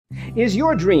is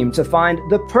your dream to find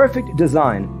the perfect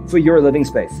design for your living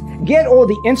space. Get all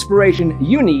the inspiration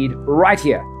you need right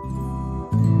here.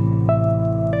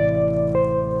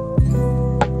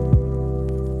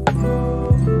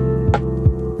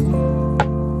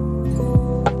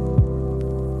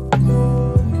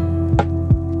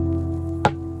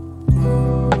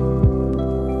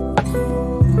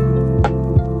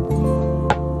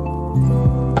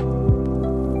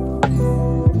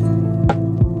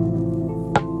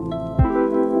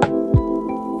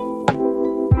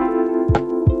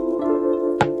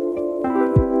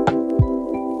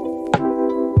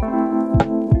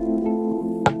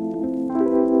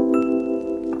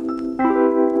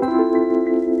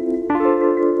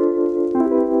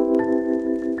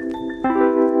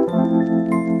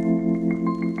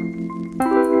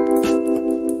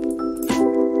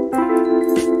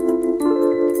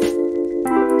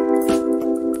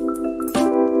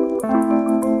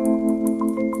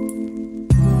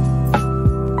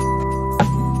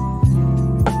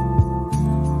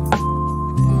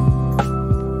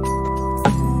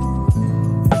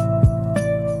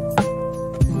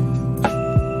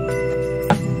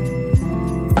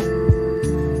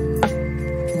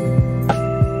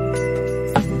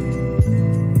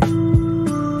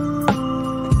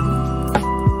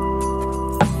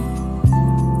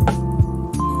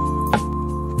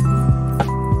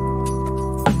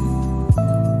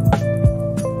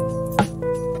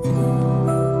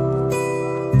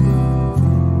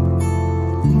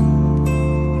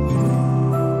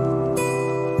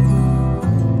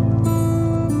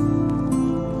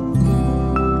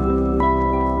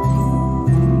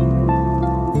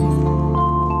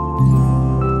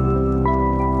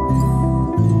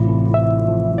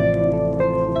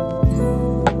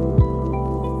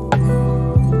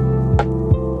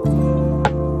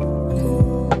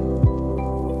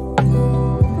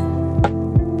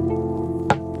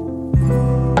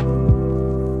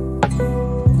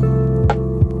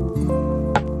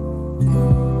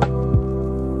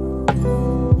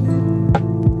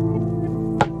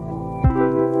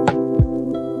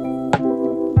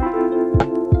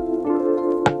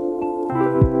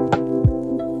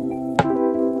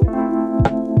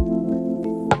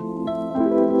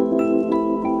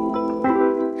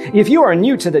 If you are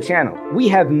new to the channel, we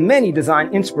have many design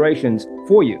inspirations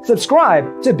for you.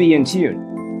 Subscribe to be in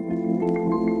tune.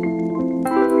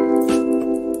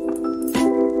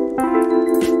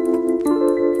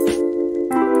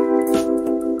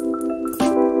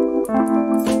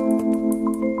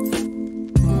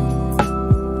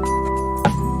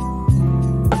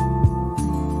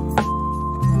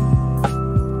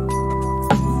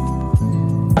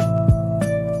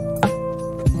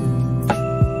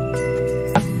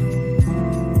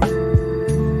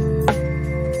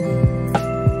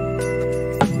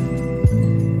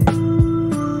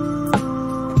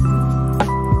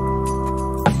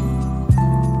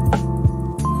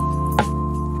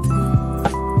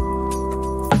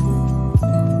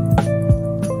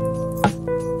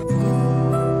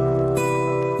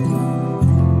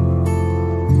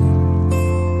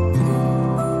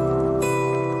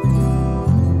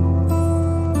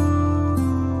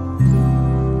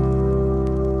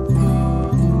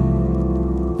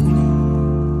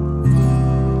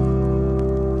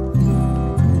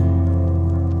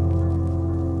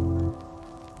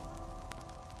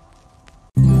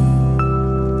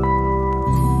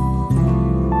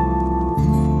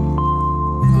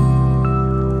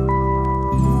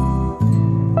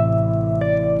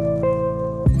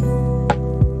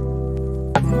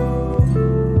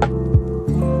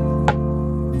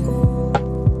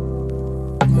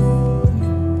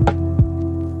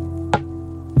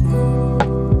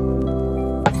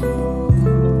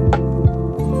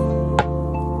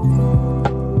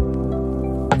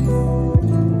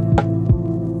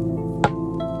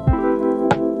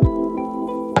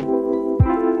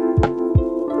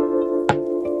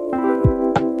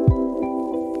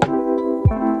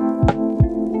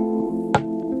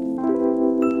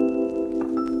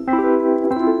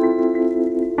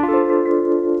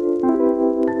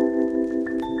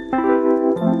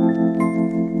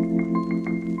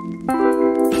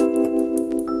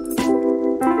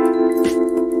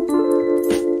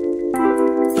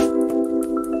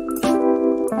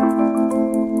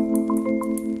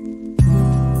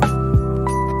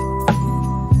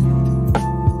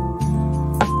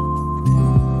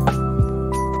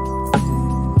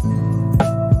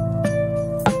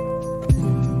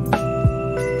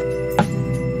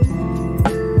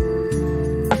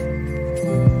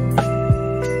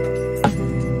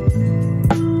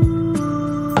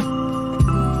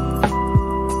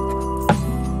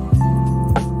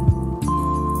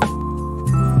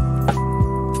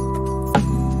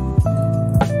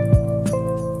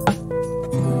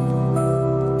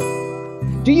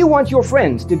 Do you want your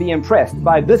friends to be impressed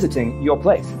by visiting your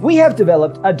place? We have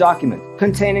developed a document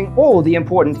containing all the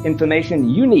important information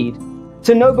you need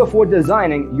to know before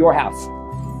designing your house.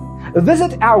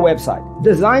 Visit our website,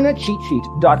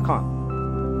 designercheatsheet.com.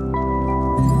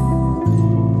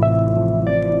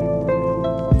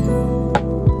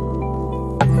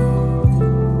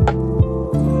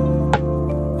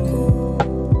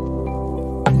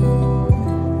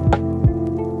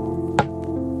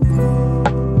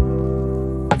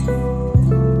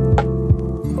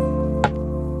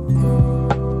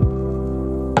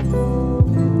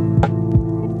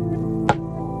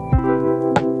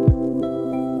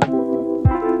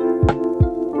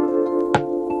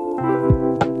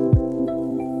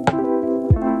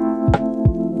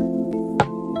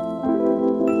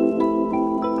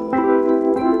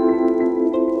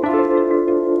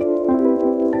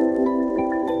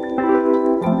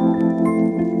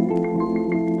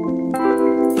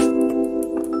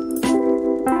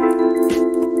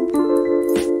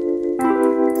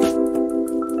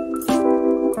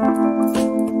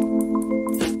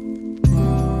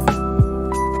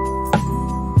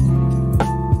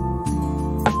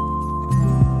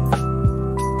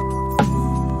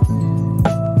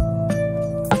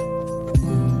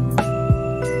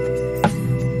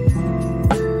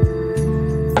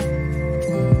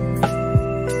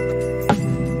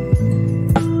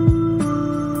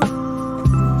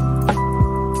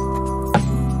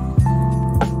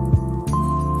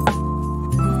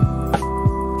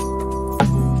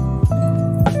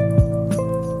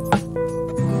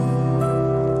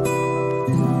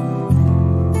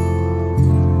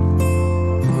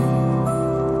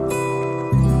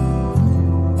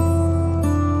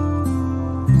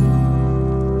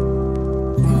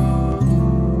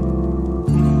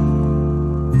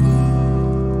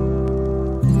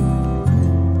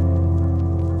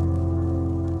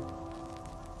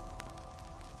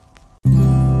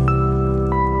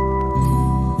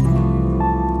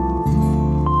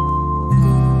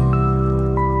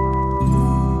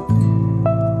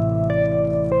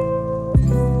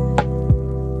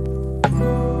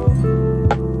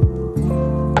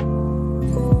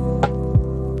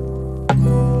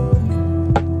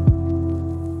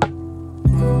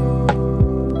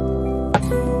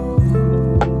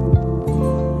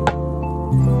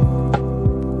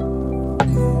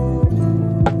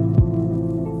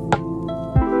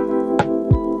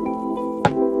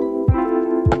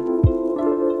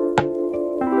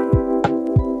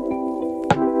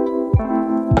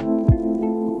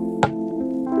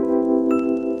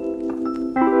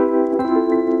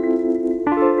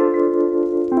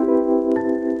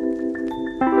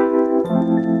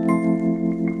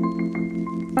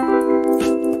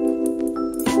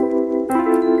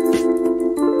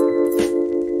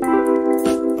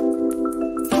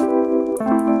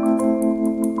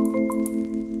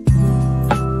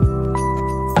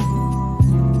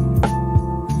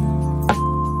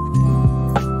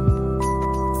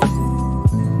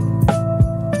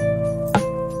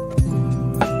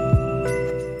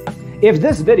 If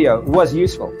this video was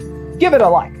useful, give it a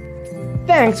like.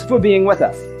 Thanks for being with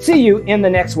us. See you in the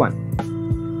next one.